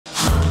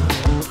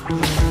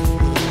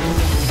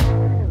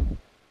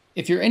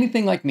If you're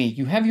anything like me,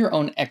 you have your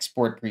own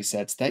export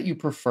presets that you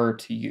prefer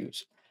to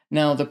use.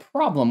 Now, the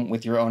problem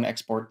with your own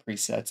export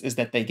presets is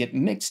that they get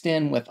mixed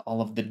in with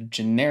all of the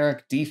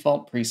generic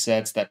default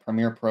presets that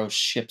Premiere Pro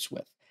ships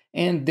with.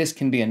 And this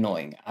can be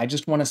annoying. I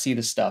just want to see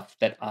the stuff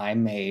that I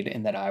made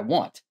and that I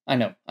want. I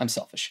know, I'm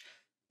selfish.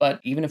 But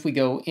even if we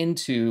go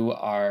into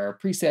our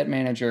preset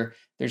manager,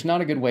 there's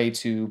not a good way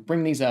to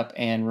bring these up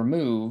and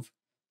remove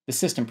the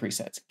system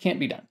presets. Can't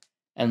be done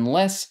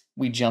unless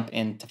we jump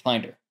into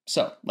Finder.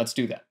 So let's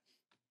do that.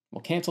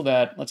 We'll cancel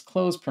that. Let's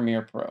close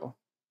Premiere Pro.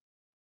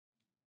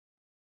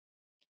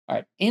 All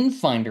right, in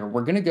Finder,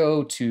 we're going to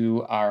go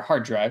to our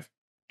hard drive,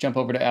 jump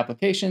over to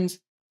Applications,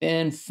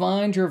 then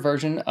find your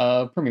version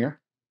of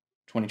Premiere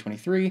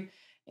 2023.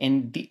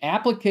 In the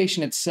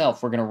application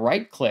itself, we're going to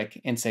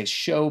right-click and say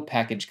Show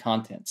Package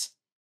Contents.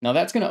 Now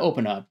that's going to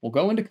open up. We'll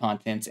go into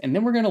Contents, and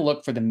then we're going to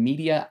look for the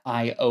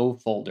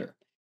MediaIO folder.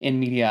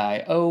 In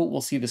MediaIO,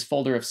 we'll see this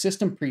folder of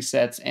system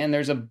presets, and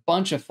there's a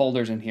bunch of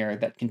folders in here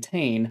that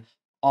contain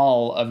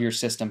all of your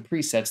system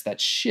presets that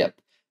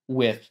ship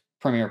with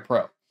Premiere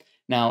Pro.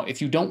 Now,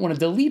 if you don't want to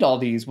delete all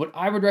these, what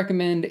I would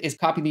recommend is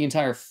copy the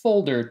entire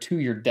folder to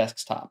your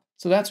desktop.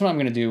 So that's what I'm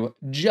going to do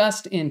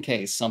just in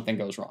case something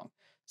goes wrong.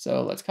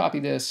 So let's copy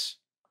this,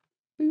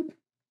 boop,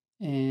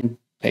 and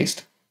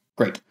paste.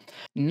 Great.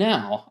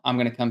 Now I'm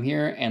going to come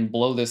here and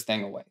blow this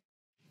thing away.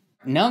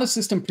 Now the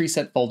system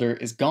preset folder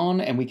is gone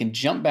and we can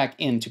jump back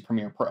into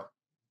Premiere Pro.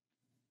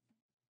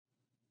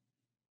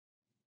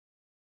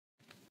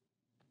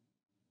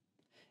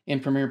 In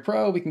Premiere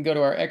Pro, we can go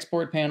to our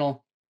export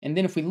panel. And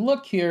then if we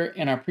look here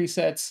in our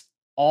presets,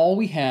 all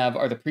we have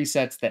are the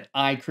presets that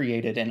I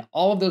created, and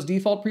all of those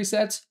default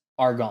presets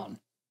are gone.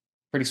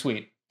 Pretty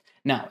sweet.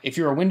 Now, if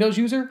you're a Windows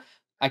user,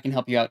 I can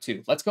help you out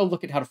too. Let's go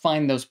look at how to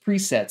find those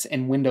presets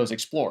in Windows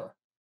Explorer.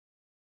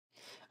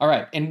 All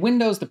right, in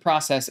Windows, the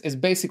process is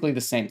basically the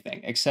same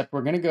thing, except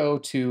we're gonna go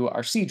to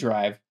our C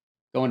drive,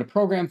 go into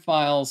Program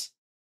Files,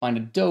 find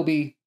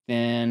Adobe,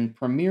 then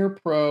Premiere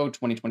Pro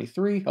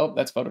 2023. Oh,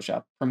 that's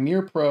Photoshop.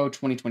 Premiere Pro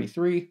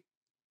 2023.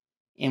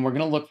 And we're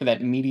going to look for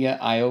that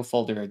MediaIO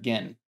folder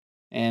again.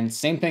 And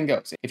same thing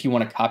goes. If you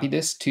want to copy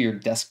this to your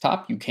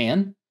desktop, you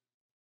can.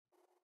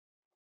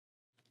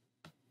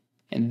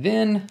 And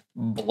then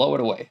blow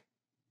it away.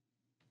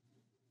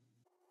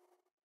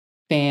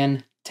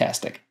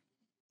 Fantastic.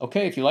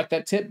 Okay, if you like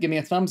that tip, give me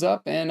a thumbs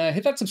up and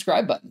hit that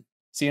subscribe button.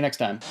 See you next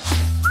time.